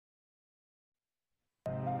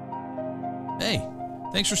Hey,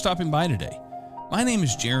 thanks for stopping by today. My name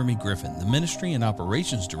is Jeremy Griffin, the Ministry and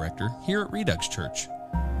Operations Director here at Redux Church.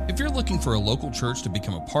 If you're looking for a local church to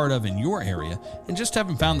become a part of in your area and just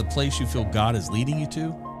haven't found the place you feel God is leading you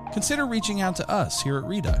to, consider reaching out to us here at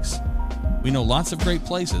Redux. We know lots of great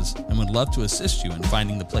places and would love to assist you in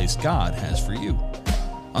finding the place God has for you.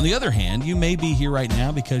 On the other hand, you may be here right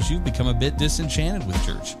now because you've become a bit disenchanted with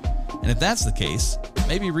church. And if that's the case,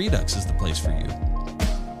 maybe Redux is the place for you.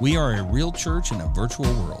 We are a real church in a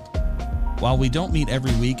virtual world. While we don't meet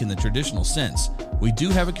every week in the traditional sense, we do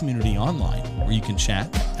have a community online where you can chat,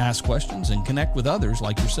 ask questions, and connect with others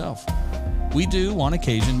like yourself. We do, on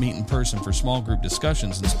occasion, meet in person for small group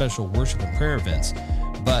discussions and special worship and prayer events,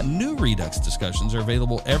 but new Redux discussions are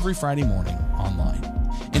available every Friday morning online.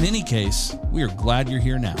 In any case, we are glad you're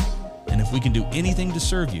here now, and if we can do anything to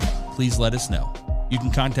serve you, please let us know. You can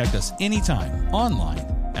contact us anytime online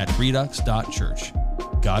at redux.church.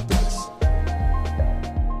 God bless.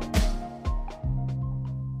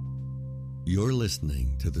 You're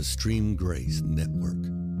listening to the Stream Grace Network.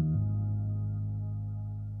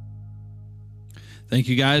 Thank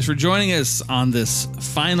you guys for joining us on this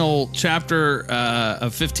final chapter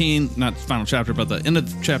of 15, not final chapter, but the end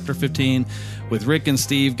of chapter 15 with Rick and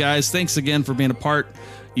Steve. Guys, thanks again for being a part.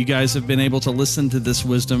 You guys have been able to listen to this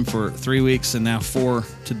wisdom for 3 weeks and now 4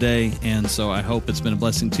 today, and so I hope it's been a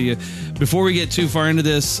blessing to you. Before we get too far into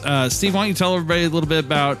this, Steve, why don't you tell everybody a little bit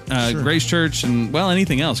about Sure. Grace Church and, well,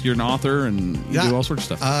 anything else? You're an author and you do all sorts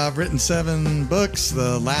of stuff. I've written 7 books.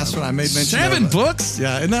 The last one I made mention 7 of. books?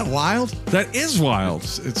 Yeah, isn't that wild? That is wild.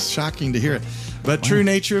 It's shocking to hear it. But True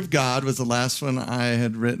Nature of God was the last one I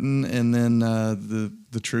had written, and then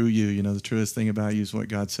the True You. The truest thing about you is what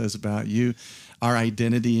God says about you. Our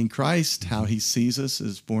identity in Christ, how he sees us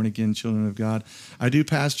as born-again children of God. I do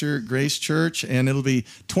pastor Grace Church, and it'll be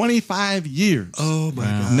 25 years Oh, my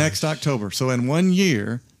God. next October. So in 1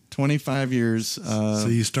 year, 25 years. So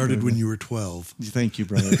you started when you were 12. Thank you,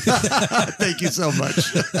 brother. Thank you so much.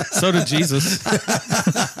 So did Jesus.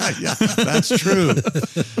 Yeah, that's true.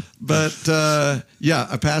 But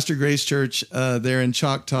I pastor Grace Church there in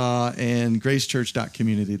Choctaw, and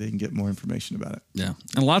gracechurch.community. They can get more information about it. Yeah.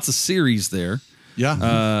 And lots of series there.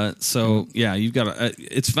 Yeah. You've got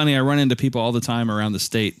it's funny. I run into people all the time around the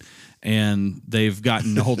state, and they've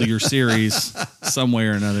gotten a hold of your series some way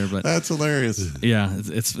or another. But That's hilarious. yeah,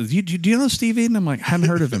 it's do you know Steve Eden? I'm like, I hadn't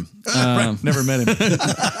heard of him. Never met him.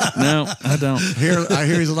 No, I don't. I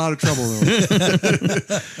hear he's in a lot of trouble,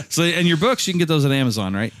 though. So, and your books, you can get those at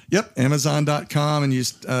Amazon, right? Yep, Amazon.com, and you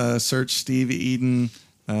search Steve Eden.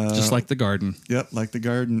 Just like the garden. Yep, like the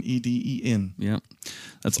garden, EDEN. Yep.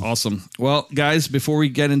 That's awesome. Well, guys, before we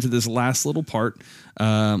get into this last little part,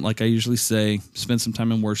 like I usually say, spend some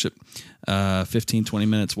time in worship, 15, 20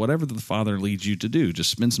 minutes, whatever the Father leads you to do.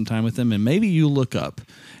 Just spend some time with him, and maybe you look up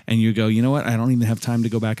and you go, you know what? I don't even have time to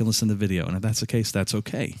go back and listen to the video. And if that's the case, that's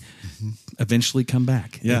okay. Mm-hmm. Eventually come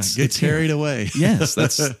back. Yeah, get carried away. Yes,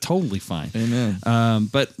 that's totally fine. Amen.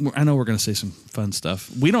 But I know we're going to say some fun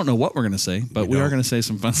stuff. We don't know what we're going to say, but we are going to say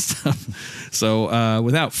some fun stuff. So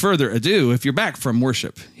without further ado, if you're back from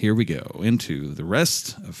worship, here we go into the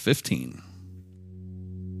rest of 15.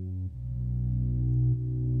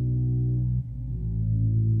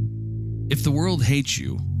 If the world hates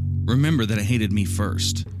you, remember that it hated me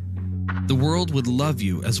first. The world would love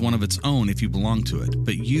you as one of its own if you belong to it,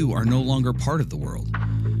 but you are no longer part of the world.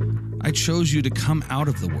 I chose you to come out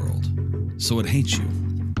of the world, so it hates you.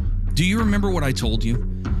 Do you remember what I told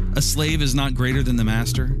you? A slave is not greater than the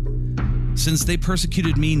master. Since they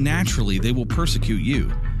persecuted me naturally, they will persecute you.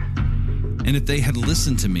 And if they had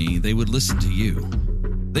listened to me, they would listen to you.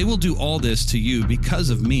 They will do all this to you because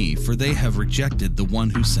of me, for they have rejected the one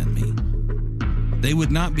who sent me. They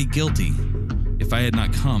would not be guilty if I had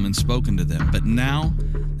not come and spoken to them, but now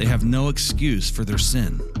they have no excuse for their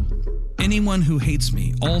sin. Anyone who hates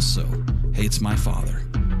me also hates my Father.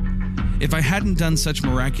 If I hadn't done such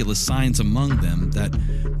miraculous signs among them that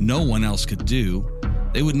no one else could do,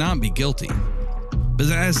 they would not be guilty.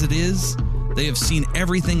 But as it is, they have seen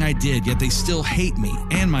everything I did, yet they still hate me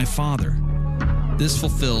and my Father. This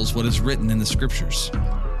fulfills what is written in the Scriptures.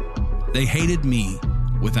 They hated me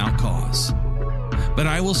without cause. But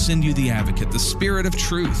I will send you the Advocate, the Spirit of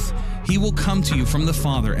truth. He will come to you from the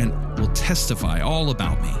Father and will testify all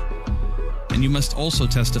about me. And you must also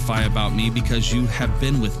testify about me because you have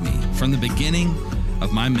been with me from the beginning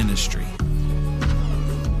of my ministry.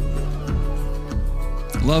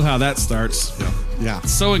 Love how that starts. Yeah.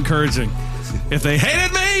 So encouraging. If they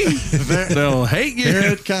hated me, me, they'll hate you.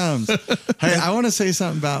 Here it comes. Hey, I want to say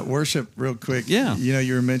something about worship real quick. Yeah. You know,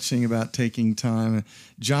 you were mentioning about taking time.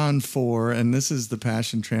 John 4, and this is the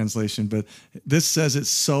Passion Translation, but this says it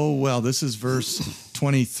so well. This is verse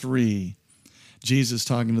 23. Jesus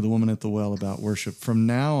talking to the woman at the well about worship. From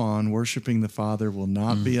now on, worshiping the Father will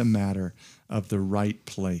not be a matter of the right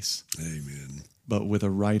place, Amen. but with a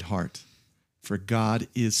right heart. For God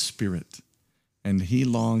is spirit, and he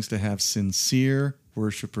longs to have sincere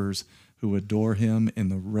worshipers who adore him in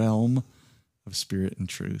the realm of spirit and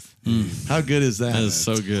truth. How good is that? That is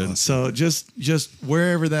so good. So just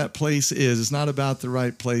wherever that place is, it's not about the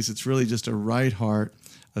right place. It's really just a right heart,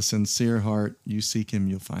 a sincere heart. You seek him,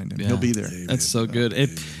 you'll find him. Yeah. He'll be there. That's so good.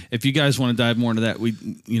 If you guys want to dive more into that, we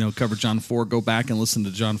covered John 4. Go back and listen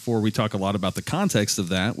to John 4. We talk a lot about the context of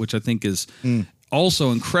that, which I think is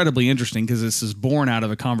also incredibly interesting because this is born out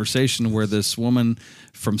of a conversation where this woman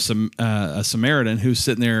from a Samaritan who's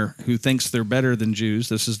sitting there who thinks they're better than Jews.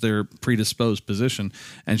 This is their predisposed position.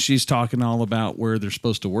 And she's talking all about where they're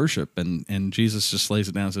supposed to worship. And Jesus just lays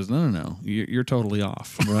it down and says, no, you're totally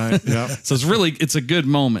off. Right. Yeah. So it's a good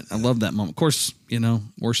moment. I love that moment. Of course,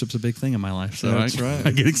 worship's a big thing in my life. So That's right.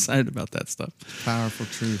 I get excited about that stuff. Powerful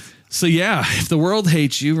truth. So yeah, if the world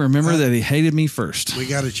hates you, remember that he hated me first. We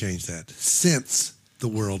got to change that. Since the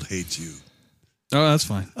world hates you. Oh, that's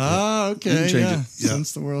fine. Oh, You okay. can change Yeah. it. Yeah.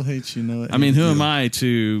 Since the world hates you, know it. I mean, who am I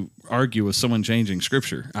to argue with someone changing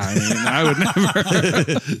scripture? I mean, I would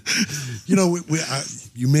never.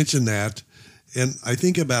 You mentioned that, and I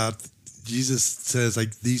think about Jesus says,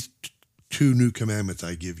 like, these two new commandments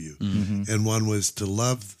I give you. And one was to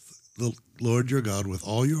love the Lord your God with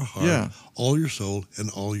all your heart, all your soul, and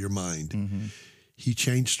all your mind. He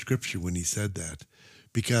changed scripture when he said that.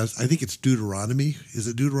 Because I think it's Deuteronomy. Is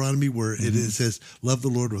it Deuteronomy where it says, love the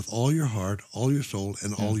Lord with all your heart, all your soul,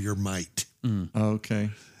 and all your might? Okay.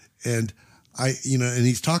 And and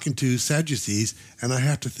he's talking to Sadducees, and I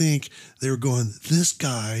have to think they were going, this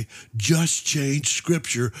guy just changed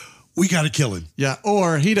scripture. We got to kill him. Yeah.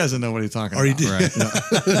 Or he doesn't know what he's talking Or he about.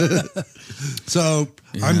 did. Right. So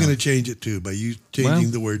I'm going to change it too by you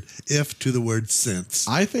changing the word if to the word since.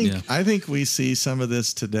 I think we see some of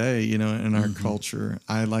this today, in our culture.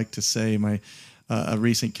 I like to say a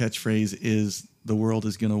recent catchphrase is the world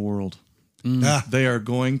is going to world. They are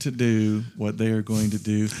going to do what they are going to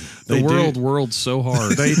do. The world whirled so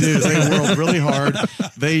hard. They do. They whirled really hard.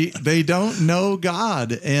 They don't know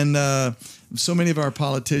God. And so many of our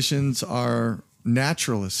politicians are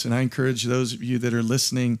naturalists. And I encourage those of you that are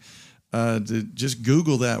listening to just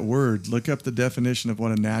Google that word. Look up the definition of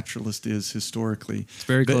what a naturalist is historically. It's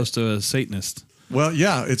very close to a Satanist. Well,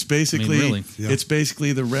 yeah, it's basically really. It's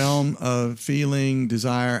basically the realm of feeling,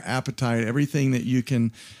 desire, appetite, everything that you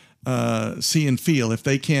can see and feel. If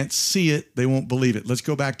they can't see it, they won't believe it. Let's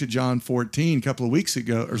go back to John 14 a couple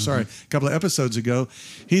of episodes ago.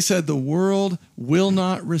 He said the world will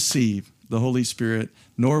not receive the Holy Spirit,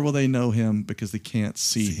 nor will they know him because they can't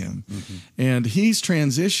see him. And he's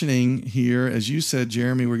transitioning here, as you said,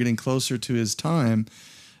 Jeremy, we're getting closer to his time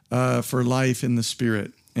for life in the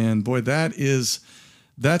Spirit. And boy, that's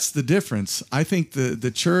the difference. I think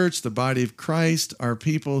the church, the body of Christ, are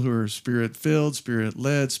people who are Spirit-filled,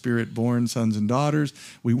 Spirit-led, Spirit-born sons and daughters.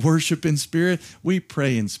 We worship in Spirit. We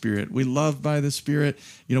pray in Spirit. We love by the Spirit.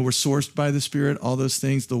 We're sourced by the Spirit, all those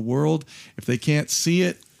things. The world, if they can't see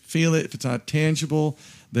it, feel it, if it's not tangible,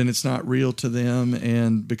 then it's not real to them.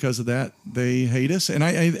 And because of that, they hate us. And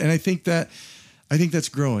I think that's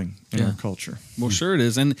growing in our culture. Well, sure it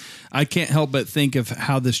is. And I can't help but think of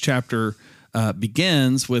how this chapter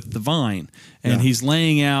begins with the vine. And he's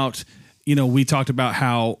laying out, we talked about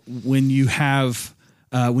how when you have,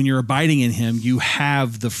 when you're abiding in him, you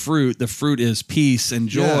have the fruit. The fruit is peace and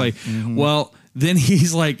joy. Yeah. Well, then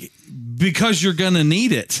he's like, because you're going to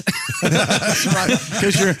need it. That's right.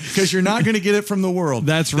 Because you're not going to get it from the world.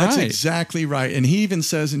 That's right. That's exactly right. And he even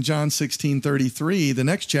says in John 16:33, the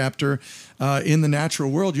next chapter, in the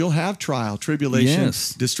natural world, you'll have trial, tribulation,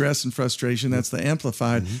 distress, and frustration. That's the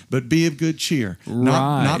Amplified. But be of good cheer.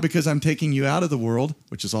 Not because I'm taking you out of the world,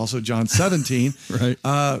 which is also John 17, right.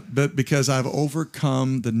 But because I've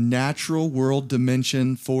overcome the natural world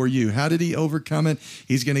dimension for you. How did he overcome it?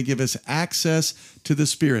 He's going to give us access to the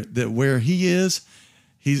Spirit, that where he is,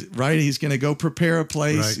 he's going to go prepare a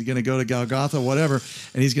place. Right. He's going to go to Golgotha, whatever,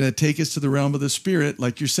 and he's going to take us to the realm of the Spirit,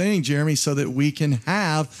 like you're saying, Jeremy, so that we can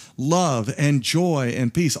have love and joy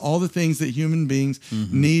and peace, all the things that human beings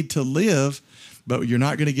need to live. but you're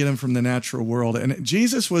not going to get them from the natural world. And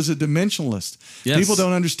Jesus was a dimensionalist. Yes. People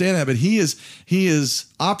don't understand that, but he is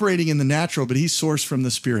operating in the natural, but he's sourced from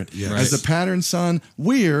the Spirit. Yes. As the pattern son,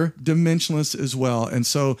 we're dimensionalists as well. And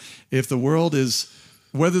so if the world is,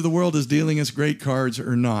 whether the world is dealing us great cards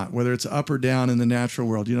or not, whether it's up or down in the natural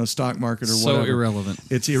world, stock market or So whatever. irrelevant.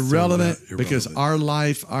 It's irrelevant, irrelevant. because our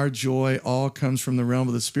life, our joy, all comes from the realm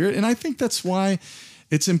of the Spirit. And I think that's why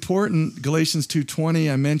it's important. Galatians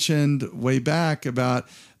 2:20, I mentioned way back about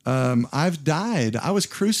I've died. I was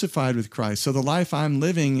crucified with Christ. So the life I'm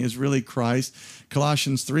living is really Christ.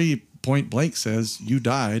 Colossians 3 point blank says, you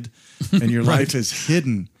died and your life is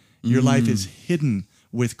hidden. Your life is hidden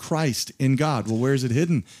with Christ in God. Well, where is it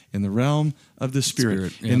hidden? In the realm of the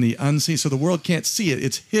Spirit, yeah. in the unseen. So the world can't see it.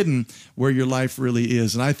 It's hidden where your life really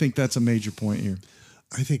is. And I think that's a major point here.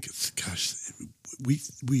 I think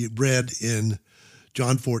we read in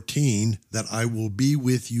John 14 that I will be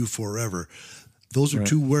with you forever. Those are Right.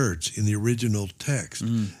 2 words in the original text.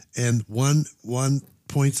 And one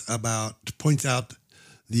points out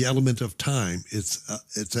the element of time.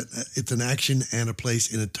 It's an action and a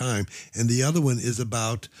place in a time. And the other one is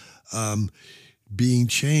about being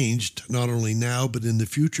changed, not only now, but in the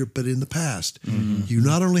future, but in the past. You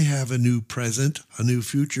not only have a new present, a new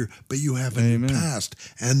future, but you have a new past.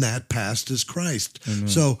 And that past is Christ.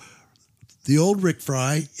 So the old Rick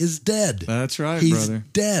Fry is dead. That's right, He's brother.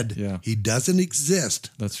 dead. Yeah. He doesn't exist.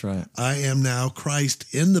 That's right. I am now Christ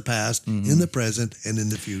in the past, in the present, and in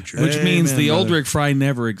the future. Which means Amen, the old brother. Rick Fry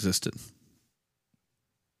never existed.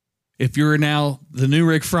 If you're now the new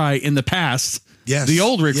Rick Fry in the past, Yes. the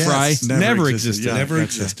old Rick Yes. Fry never existed. existed. Yeah, Never gotcha.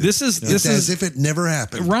 existed. This is It's as if it never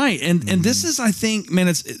happened. right, and this is, I think,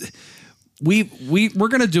 man, we're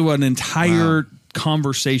going to do an entire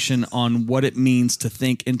conversation on what it means to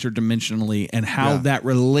think interdimensionally and how that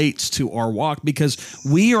relates to our walk, because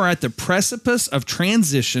we are at the precipice of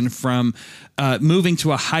transition from moving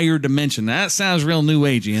to a higher dimension. That sounds real new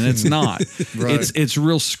agey, and it's not. It's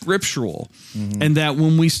real scriptural, and that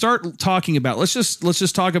when we start talking about, let's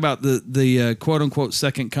just talk about the quote unquote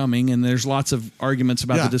second coming, and there's lots of arguments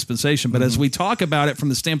about the dispensation, but as we talk about it from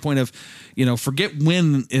the standpoint of, forget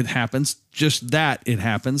when it happens, just that it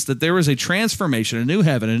happens, that there is a transformation, a new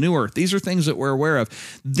heaven, a new earth. These are things that we're aware of.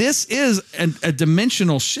 This is a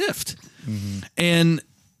dimensional shift, and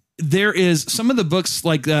there is some of the books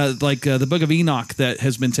like the book of Enoch that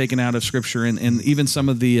has been taken out of Scripture, and even some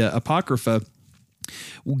of the Apocrypha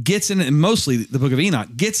gets in, and mostly the book of Enoch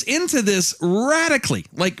gets into this radically,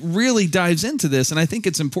 like really dives into this. And I think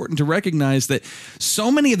it's important to recognize that so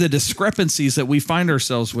many of the discrepancies that we find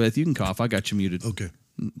ourselves with, you can cough, I got you muted. Okay.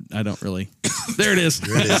 I don't really. There it is.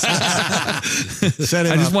 There it is. Set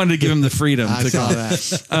him I just up. wanted to give him the freedom I to saw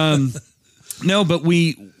cough. that. No, but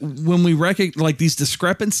when we recognize like these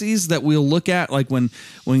discrepancies that we'll look at, like when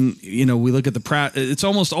we look at it's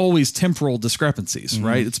almost always temporal discrepancies,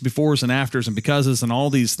 right? It's befores and afters and becauses and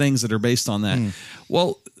all these things that are based on that.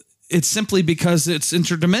 Well, it's simply because it's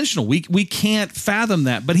interdimensional. We can't fathom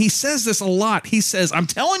that. But he says this a lot. He says, I'm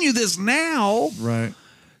telling you this now. Right.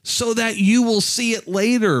 So that you will see it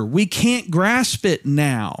later. We can't grasp it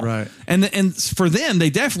now. Right. And for them, they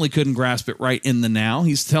definitely couldn't grasp it right in the now.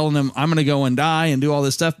 He's telling them, I'm going to go and die and do all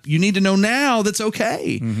this stuff. You need to know now that's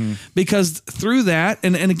okay. Because through that,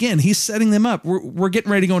 and again, he's setting them up. We're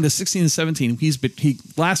getting ready to go into 16 and 17.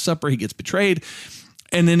 Last Supper, he gets betrayed,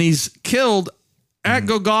 and then he's killed at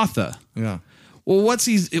Golgotha. Yeah. Well, what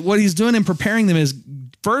he's doing in preparing them is,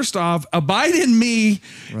 first off, abide in me,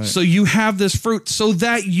 so you have this fruit, so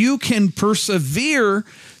that you can persevere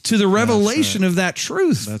to the revelation of that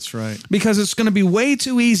truth. That's right. Because it's going to be way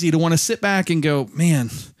too easy to want to sit back and go, man,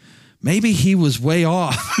 maybe he was way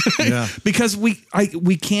off. Yeah. Because we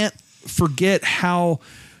can't forget how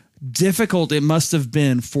difficult it must have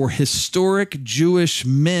been for historic Jewish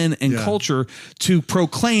men and culture to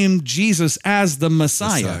proclaim Jesus as the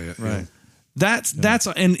Messiah. Right. That's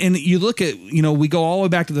and you look at, we go all the way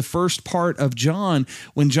back to the first part of John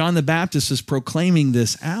when John the Baptist is proclaiming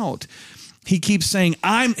this out. He keeps saying,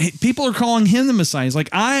 people are calling him the Messiah. He's like,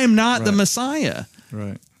 I am not the Messiah.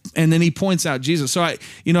 Right. And then he points out Jesus. So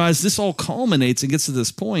as this all culminates and gets to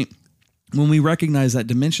this point, when we recognize that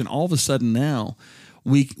dimension, all of a sudden now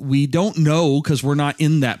we don't know because we're not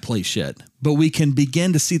in that place yet, but we can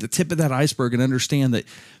begin to see the tip of that iceberg and understand that,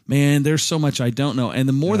 man, there's so much I don't know. And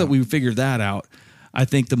the more that we figure that out, I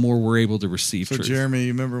think the more we're able to receive truth. Jeremy,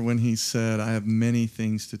 you remember when he said, I have many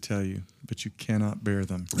things to tell you, but you cannot bear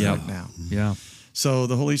them right now. Yeah. So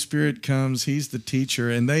the Holy Spirit comes, he's the teacher,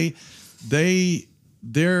 and they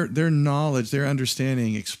their knowledge, their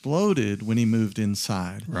understanding exploded when he moved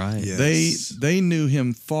inside. Right. Yes. They knew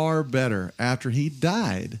him far better after he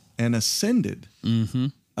died and ascended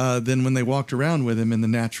than when they walked around with him in the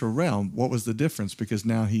natural realm. What was the difference? Because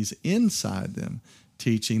now he's inside them,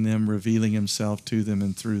 teaching them, revealing himself to them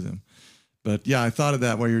and through them. But yeah, I thought of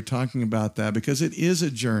that while you're talking about that, because it is a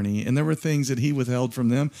journey, and there were things that he withheld from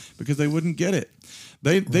them because they wouldn't get it.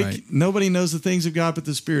 Nobody knows the things of God but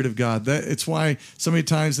the Spirit of God. It's why so many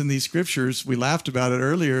times in these scriptures, we laughed about it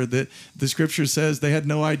earlier, that the scripture says they had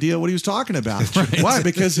no idea what he was talking about. Right. Why?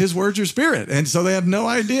 Because his words are spirit, and so they have no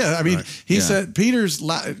idea. I mean, he said Peter's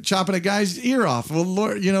chopping a guy's ear off. Well,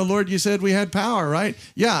 Lord, you said we had power, right?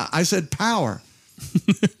 Yeah, I said power,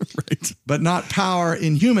 right, but not power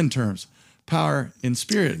in human terms. Power in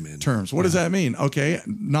spirit terms. What does that mean? Okay,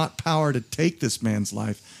 not power to take this man's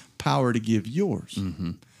life, power to give yours.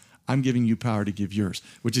 I'm giving you power to give yours,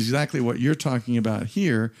 which is exactly what you're talking about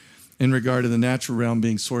here in regard to the natural realm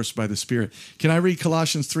being sourced by the Spirit. Can I read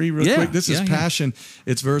Colossians 3 real quick? This is passion.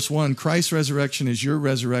 It's verse 1. Christ's resurrection is your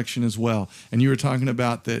resurrection as well. And you were talking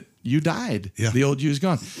about that you died. Yeah. The old you is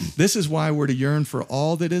gone. This is why we're to yearn for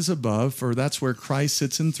all that is above, for that's where Christ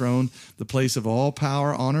sits enthroned, the place of all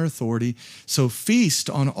power, honor, authority. So feast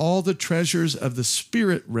on all the treasures of the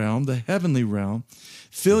spirit realm, the heavenly realm.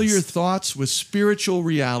 Fill your thoughts with spiritual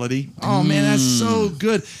reality. Oh, man, that's so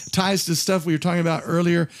good. Ties to stuff we were talking about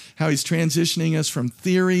earlier, how he's transitioning us from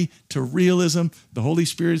theory to realism. The Holy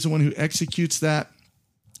Spirit is the one who executes that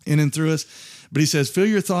in and through us. But he says, fill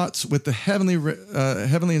your thoughts with the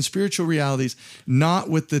heavenly and spiritual realities, not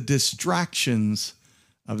with the distractions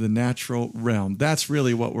of the natural realm. That's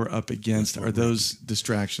really what we're up against, are those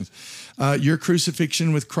distractions. Your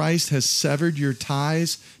crucifixion with Christ has severed your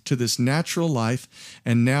ties to this natural life,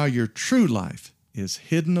 and now your true life is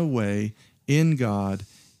hidden away in God,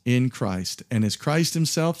 in Christ. And as Christ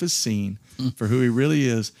himself is seen for who he really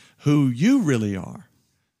is, who you really are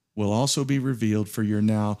will also be revealed, for you're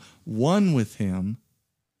now one with him.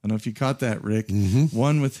 I don't know if you caught that, Rick.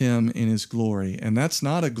 One with him in his glory. And that's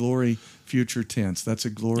not a glory future tense. That's a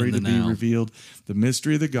glory to be revealed. The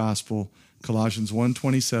mystery of the gospel, Colossians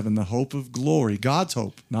 1:27, the hope of glory, God's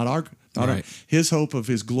hope, not our, his hope of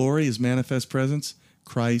his glory, his manifest presence,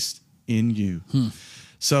 Christ in you.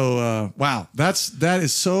 So, wow, that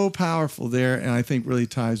is so powerful there, and I think really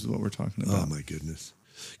ties with what we're talking about. Oh, my goodness.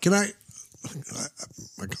 Can I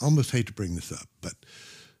almost hate to bring this up, but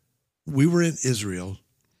we were in Israel,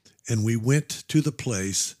 and we went to the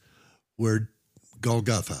place where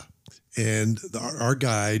Golgotha, and our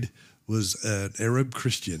guide was an Arab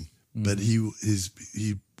Christian, but he was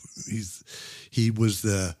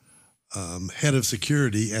the head of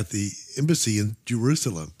security at the embassy in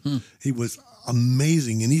Jerusalem. He was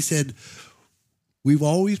amazing, and he said, "We've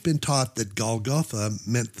always been taught that Golgotha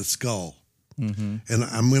meant the skull, and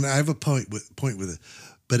I have a point with it,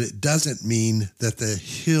 but it doesn't mean that the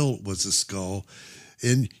hill was a skull."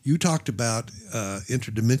 And you talked about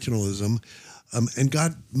interdimensionalism, and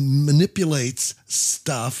God manipulates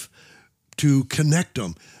stuff to connect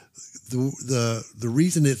them. The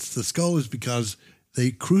reason it's the skull is because they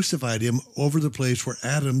crucified him over the place where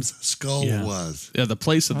Adam's skull was. Yeah, the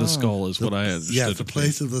place of the skull is what I understood. Yeah, the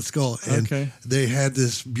place of the skull. And they had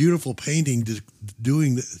this beautiful painting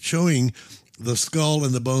showing the skull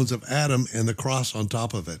and the bones of Adam and the cross on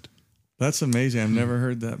top of it. That's amazing. I've never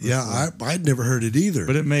heard that before. Yeah, I'd never heard it either.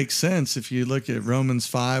 But it makes sense if you look at Romans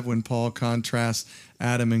 5 when Paul contrasts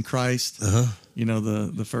Adam and Christ. You know,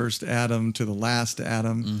 the first Adam to the last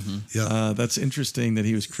Adam. That's interesting that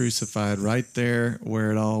he was crucified right there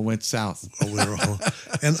where it all went south.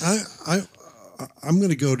 And I'm going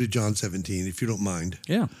to go to John 17, if you don't mind.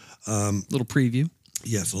 Yeah. Little preview.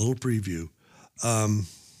 Yes, a little preview.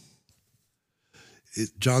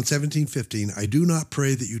 John 17:15, I do not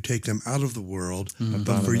pray that you take them out of the world,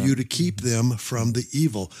 but for you to keep them from the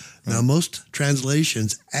evil. Now, most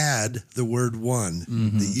translations add the word one,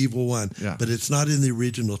 the evil one, but it's not in the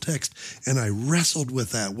original text. And I wrestled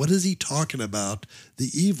with that. What is he talking about, the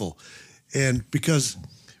evil? And because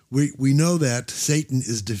we know that Satan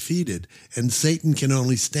is defeated, and Satan can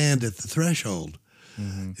only stand at the threshold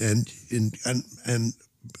and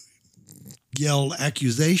yell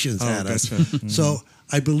accusations at us. So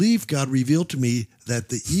I believe God revealed to me that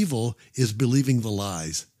the evil is believing the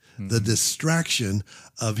lies, the distraction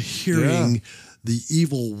of hearing the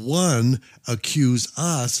evil one accuse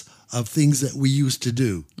us of things that we used to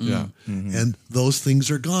do. And those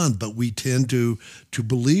things are gone, but we tend to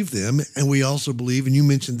believe them. And we also believe, and you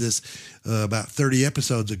mentioned this about 30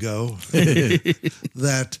 episodes ago,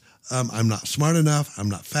 that I'm not smart enough. I'm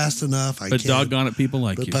not fast enough. But doggone it, people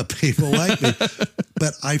like you. But people like me.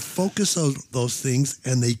 but I focus on those things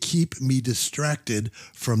and they keep me distracted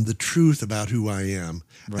from the truth about who I am.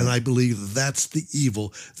 Right. And I believe that's the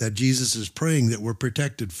evil that Jesus is praying that we're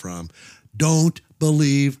protected from. Don't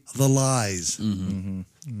believe the lies. Mm-hmm.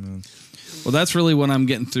 Mm-hmm. Well, that's really what I'm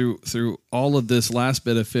getting through all of this last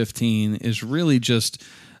bit of 15 is really just,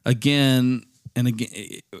 again, and again,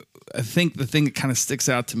 I think the thing that kind of sticks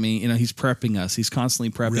out to me, he's prepping us. He's constantly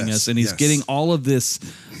prepping us, and he's getting all of this.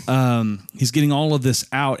 He's getting all of this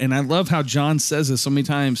out, and I love how John says this so many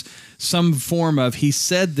times. Some form of he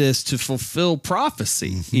said this to fulfill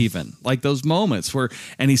prophecy, even like those moments where,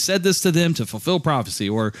 and he said this to them to fulfill prophecy.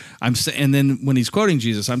 Or and then when he's quoting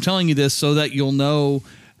Jesus, I'm telling you this so that you'll know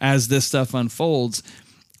as this stuff unfolds,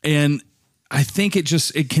 and I think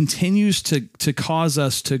it continues to cause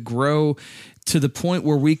us to grow to the point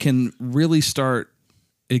where we can really start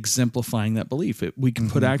exemplifying that belief. We can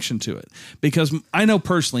put action to it. Because I know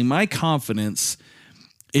personally, my confidence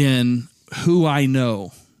in who I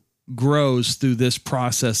know grows through this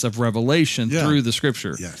process of revelation through the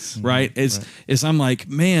scripture. Yes. Right? Is I'm like,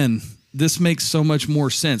 man, this makes so much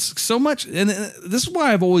more sense. So much. And this is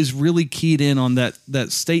why I've always really keyed in on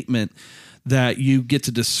that statement that you get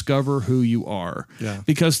to discover who you are. Yeah.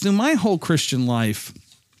 Because through my whole Christian life,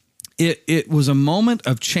 it was a moment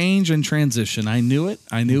of change and transition. I knew it.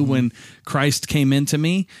 I knew when Christ came into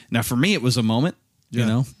me. Now, for me, it was a moment,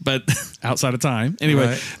 but outside of time.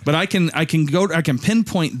 Anyway, but I can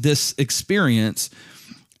pinpoint this experience,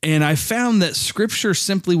 and I found that Scripture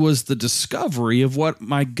simply was the discovery of what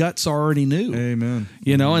my guts already knew. Amen.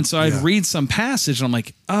 And so I'd read some passage, and I'm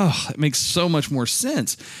like, oh, it makes so much more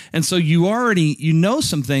sense. And so you know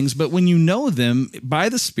some things, but when you know them by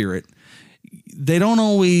the Spirit, they don't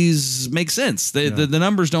always make sense. The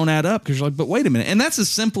numbers don't add up because you're like, but wait a minute. And that's as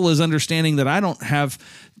simple as understanding that I don't have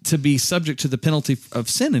to be subject to the penalty of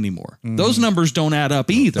sin anymore. Those numbers don't add up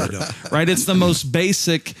either, right? It's the most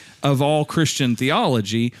basic of all Christian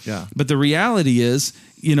theology. Yeah. But the reality is,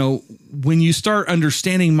 when you start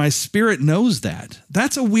understanding my spirit knows that,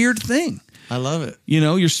 that's a weird thing. I love it.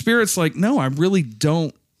 Your spirit's like, no, I really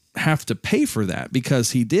don't have to pay for that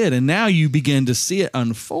because he did. And now you begin to see it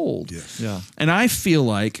unfold. Yes. Yeah. And I feel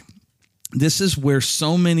like this is where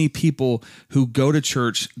so many people who go to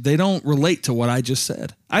church, they don't relate to what I just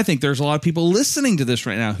said. I think there's a lot of people listening to this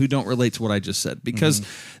right now who don't relate to what I just said because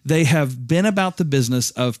they have been about the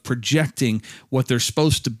business of projecting what they're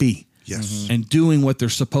supposed to be. Yes. And doing what they're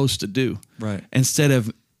supposed to do. Right. Instead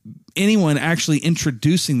of anyone actually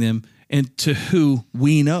introducing them into who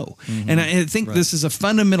we know. And I think this is a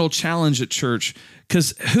fundamental challenge at church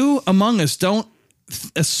because who among us don't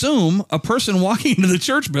assume a person walking into the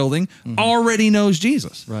church building already knows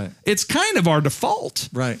Jesus? Right. It's kind of our default.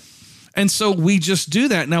 Right. And so we just do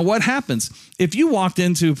that. Now, what happens if you walked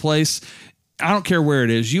into a place, I don't care where it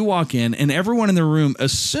is, you walk in and everyone in the room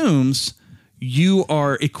assumes you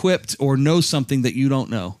are equipped or know something that you don't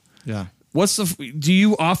know? Yeah. Do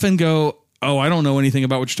you often go, oh, I don't know anything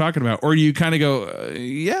about what you're talking about? Or do you kind of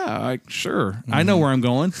go, sure. I know where I'm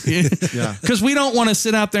going. Yeah. Because we don't want to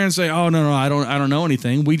sit out there and say, oh, no, I don't know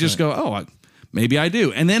anything. We just go, oh, maybe I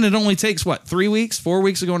do. And then it only takes 3 weeks, 4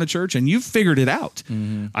 weeks of going to church and you've figured it out.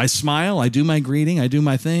 I smile, I do my greeting, I do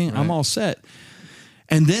my thing. I'm all set.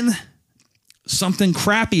 And then something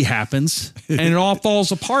crappy happens and it all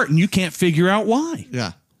falls apart and you can't figure out why.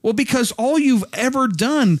 Yeah. Well, because all you've ever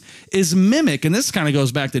done is mimic, and this kind of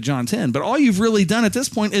goes back to John 10, but all you've really done at this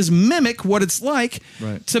point is mimic what it's like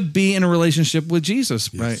to be in a relationship with Jesus,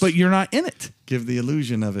 but you're not in it. Give the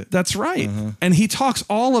illusion of it. That's right. And he talks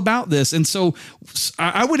all about this. And so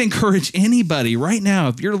I would encourage anybody right now,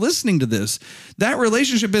 if you're listening to this, that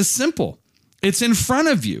relationship is simple. It's in front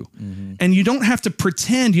of you. And you don't have to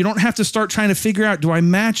pretend. You don't have to start trying to figure out, do I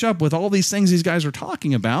match up with all these things these guys are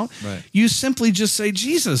talking about? Right. You simply just say,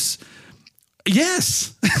 Jesus,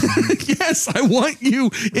 yes. Yes, I want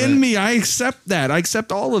you in me. I accept that. I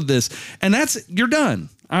accept all of this. And you're done.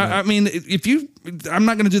 I mean, I'm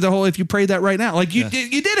not going to do the whole, if you prayed that right now, like you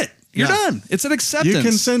did it. You're done. It's an acceptance. You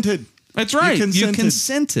consented. That's right. You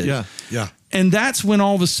consented. Yeah. Yeah. And that's when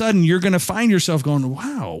all of a sudden you're going to find yourself going,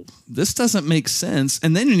 wow, this doesn't make sense.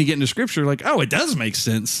 And then when you get into scripture, like, oh, it does make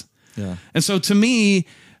sense. Yeah. And so to me,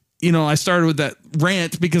 I started with that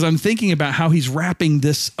rant because I'm thinking about how he's wrapping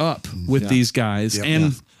this up with these guys. Yep.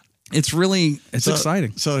 And it's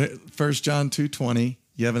exciting. So 1 John 2:20,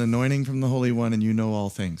 you have an anointing from the Holy One and you know all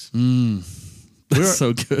things. That's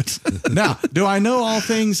so good. Now, do I know all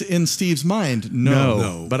things in Steve's mind?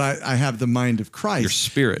 No. But I have the mind of Christ. Your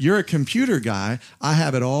spirit. You're a computer guy. I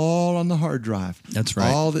have it all on the hard drive. That's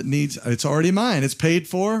right. All that needs, it's already mine. It's paid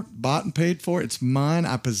for, bought and paid for. It's mine.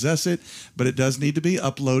 I possess it, but it does need to be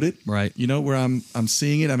uploaded. Right. You know, where I'm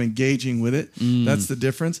seeing it, I'm engaging with it. That's the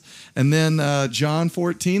difference. And then John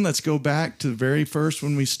 14, let's go back to the very first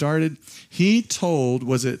when we started. He told,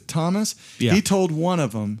 was it Thomas? Yeah. He told one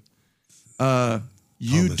of them,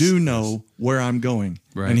 you Thomas, do know where I'm going.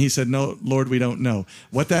 Right. And he said, no, Lord, we don't know.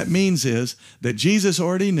 What that means is that Jesus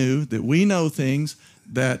already knew that we know things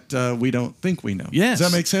that we don't think we know. Yes.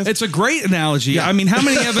 Does that make sense? It's a great analogy. Yeah. I mean, how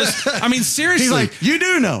many of us, I mean, seriously. He's like, you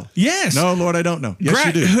do know. Yes. No, Lord, I don't know. Yes,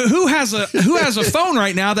 you do. Who has a phone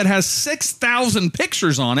right now that has 6,000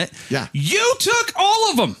 pictures on it? Yeah. You took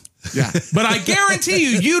all of them. Yeah. But I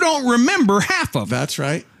guarantee you don't remember half of them. That's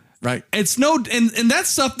right. Right. It's and that's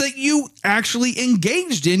stuff that you actually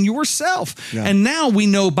engaged in yourself. Yeah. And now we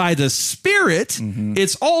know by the Spirit,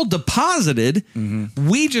 it's all deposited.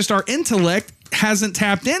 We just, our intellect hasn't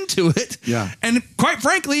tapped into it. Yeah. And quite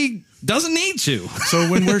frankly, doesn't need to. So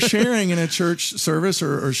when we're sharing in a church service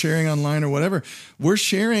or sharing online or whatever, we're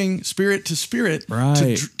sharing spirit to spirit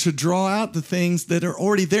Right. to draw out the things that are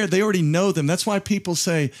already there. They already know them. That's why people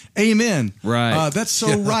say, amen. Right. That's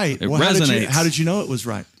so right. It Well, resonates. How did you know it was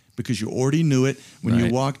right? Because you already knew it when you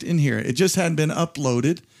Right. walked in here. It just hadn't been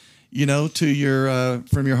uploaded, you know, to your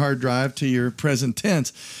from your hard drive to your present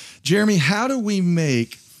tense. Jeremy, how do we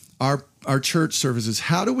make our church services,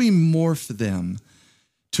 how do we morph them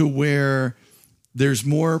to where there's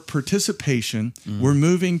more participation? We're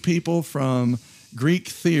moving people from Greek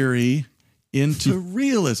theory into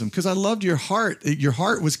realism, because I loved your heart. Your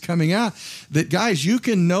heart was coming out that, guys, you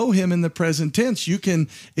can know him in the present tense. You can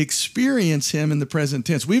experience him in the present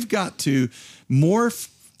tense. We've got to morph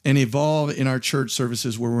and evolve in our church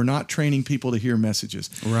services where we're not training people to hear messages,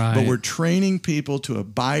 Right. but we're training people to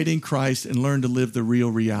abide in Christ and learn to live the real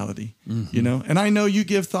reality, you know? And I know you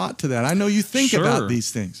give thought to that. I know you think Sure. about these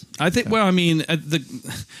things. I think, well, I mean,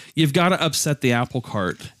 you've got to upset the apple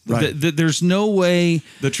cart. Right. There's no way.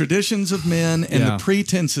 The traditions of men and Yeah. the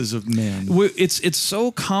pretenses of men. It's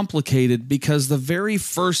so complicated because the very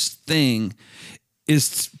first thing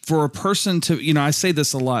is for a person to, you know, I say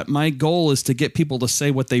this a lot. My goal is to get people to say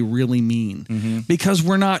what they really mean, because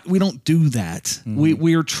we don't do that.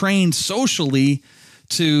 We are trained socially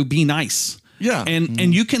to be nice. Yeah.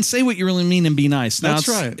 And you can say what you really mean and be nice. Now, That's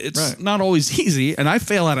right. It's Right. not always easy, and I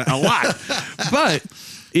fail at it a lot, but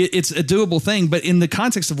it's a doable thing. But in the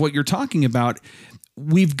context of what you're talking about,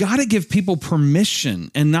 we've got to give people permission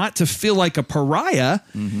and not to feel like a pariah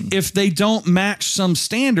if they don't match some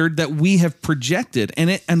standard that we have projected. And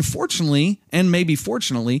it, unfortunately, and maybe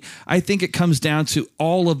fortunately, I think it comes down to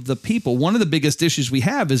all of the people. One of the biggest issues we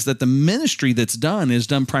have is that the ministry that's done is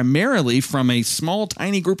done primarily from a small,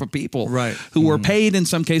 tiny group of people, Right. who are paid in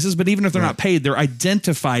some cases, but even if they're not paid, they're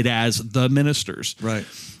identified as the ministers. Right.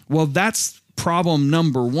 Well, that's problem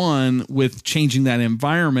number one with changing that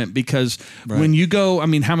environment, because when you go, I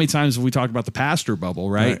mean, how many times have we talked about the pastor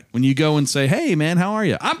bubble, right? Right. When you go and say, hey man, how are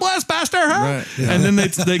you? I'm blessed, pastor. Huh? Right. Yeah. And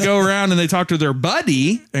then they go around and they talk to their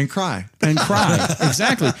buddy And cry. and cry.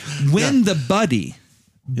 Exactly. When the buddy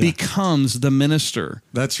becomes the minister,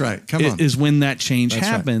 That's right. Come on. is when that change That's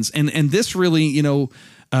right. happens. And this really, you know,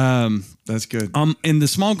 That's good. in the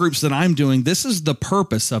small groups that I'm doing, this is the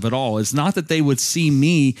purpose of it all. It's not that they would see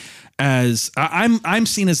me as I'm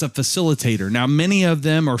seen as a facilitator. Now, many of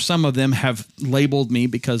them or some of them have labeled me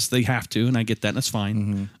because they have to, and I get that, and it's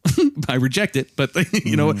fine. I reject it, but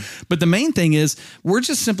you know. But the main thing is we're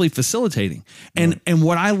just simply facilitating. And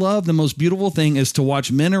what I love, the most beautiful thing, is to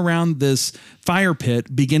watch men around this fire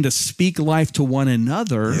pit begin to speak life to one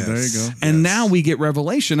another. Yes. There you go. And now we get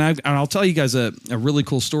revelation. And I'll tell you guys a really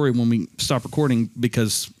cool story when we stop recording,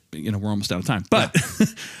 because you know we're almost out of time. But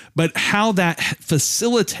but how that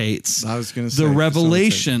facilitates I was going to say the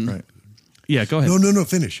revelation. facilitate. Right. Yeah, go ahead. No,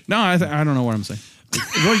 finish. No, I don't know what I'm saying.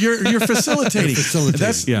 Well, you're facilitating. Facilitating.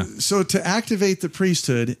 That's, Yeah. So to activate the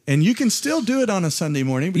priesthood, and you can still do it on a Sunday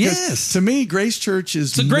morning, because Yes. to me, Grace Church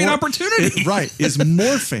is a great opportunity. is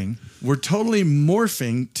morphing. We're totally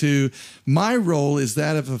morphing to, my role is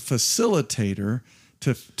that of a facilitator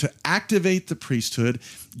to activate the priesthood,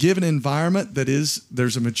 give an environment that is,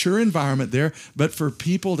 there's a mature environment there, but for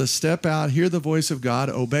people to step out, hear the voice of God,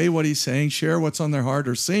 obey what he's saying, share what's on their heart,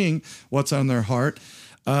 or sing what's on their heart,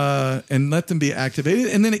 and let them be activated.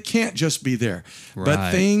 And then it can't just be there. But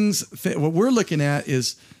Right. what we're looking at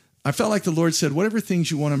is I felt like the Lord said, whatever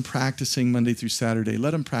things you want them practicing Monday through Saturday,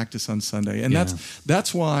 let them practice on Sunday. And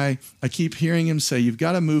that's why I keep hearing him say, you've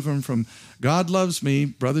got to move them from God loves me,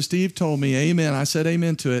 Brother Steve told me, amen, I said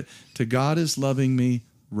amen to it, to God is loving me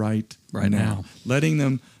right now. Letting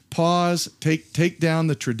them pause, take down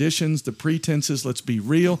the traditions, the pretenses, let's be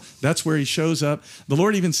real. That's where he shows up. The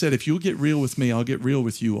Lord even said, if you'll get real with me, I'll get real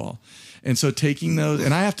with you all. And so taking those,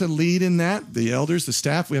 and I have to lead in that, the elders, the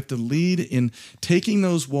staff, we have to lead in taking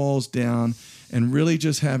those walls down and really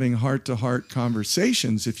just having heart-to-heart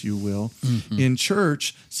conversations, if you will, in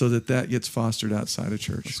church so that gets fostered outside of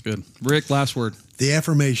church. That's good. Rick, last word. The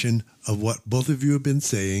affirmation of what both of you have been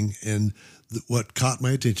saying and what caught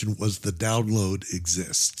my attention was the download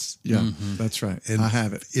exists. Yeah, that's right. And I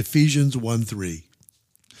have it. Ephesians 1:3.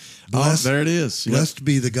 Blessed, there it is. Blessed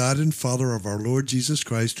be the God and Father of our Lord Jesus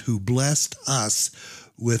Christ, who blessed us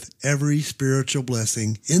with every spiritual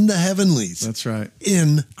blessing in the heavenlies. That's right.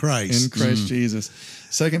 In Christ. In Christ Jesus.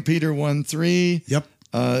 2 Peter 1:3. Yep.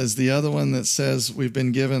 Is the other one that says we've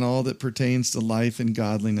been given all that pertains to life and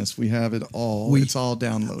godliness. We have it all. It's all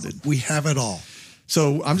downloaded. We have it all.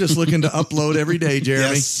 So I'm just looking to upload every day,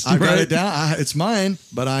 Jeremy. Yes, I've got it down. It's mine,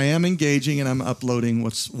 but I am engaging and I'm uploading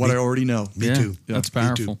what I already know. Me too. That's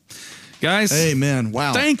powerful. Guys, amen.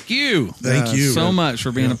 Wow. Thank you. Thank you so much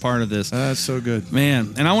for being a part of this. That's so good.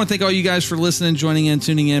 Man, and I want to thank all you guys for listening, joining in,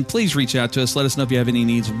 tuning in. Please reach out to us. Let us know if you have any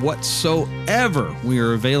needs whatsoever. We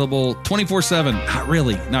are available 24/7.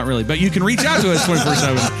 Not really. But you can reach out to us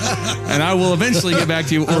 24/7. And I will eventually get back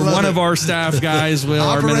to you, or one of our staff guys will,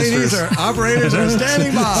 our ministers. Operators are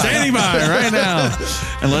standing by. Standing by right now.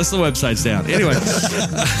 Unless the website's down. Anyway,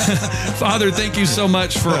 Father, thank you so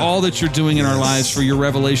much for all that you're doing in our lives, for your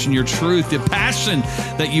revelation, your truth, the passion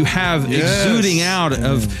that you have exuding out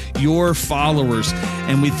of your followers.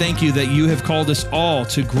 And we thank you that you have called us all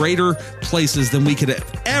to greater places than we could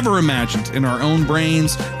have ever imagined in our own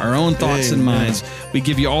brains, our own thoughts and minds. We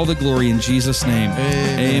give you all the glory in Jesus' name.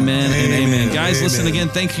 Amen and amen. Guys, listen again.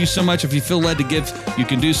 Thank you so much. If you feel led to give, you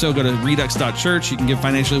can do so. Go to redux.church. You can give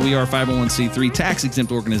financially. We are a 501c3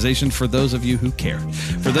 tax-exempt organization for those of you who care.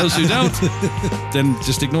 For those who don't, then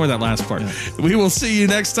just ignore that last part. We will see you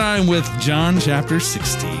next time with John chapter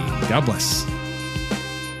 16. God bless.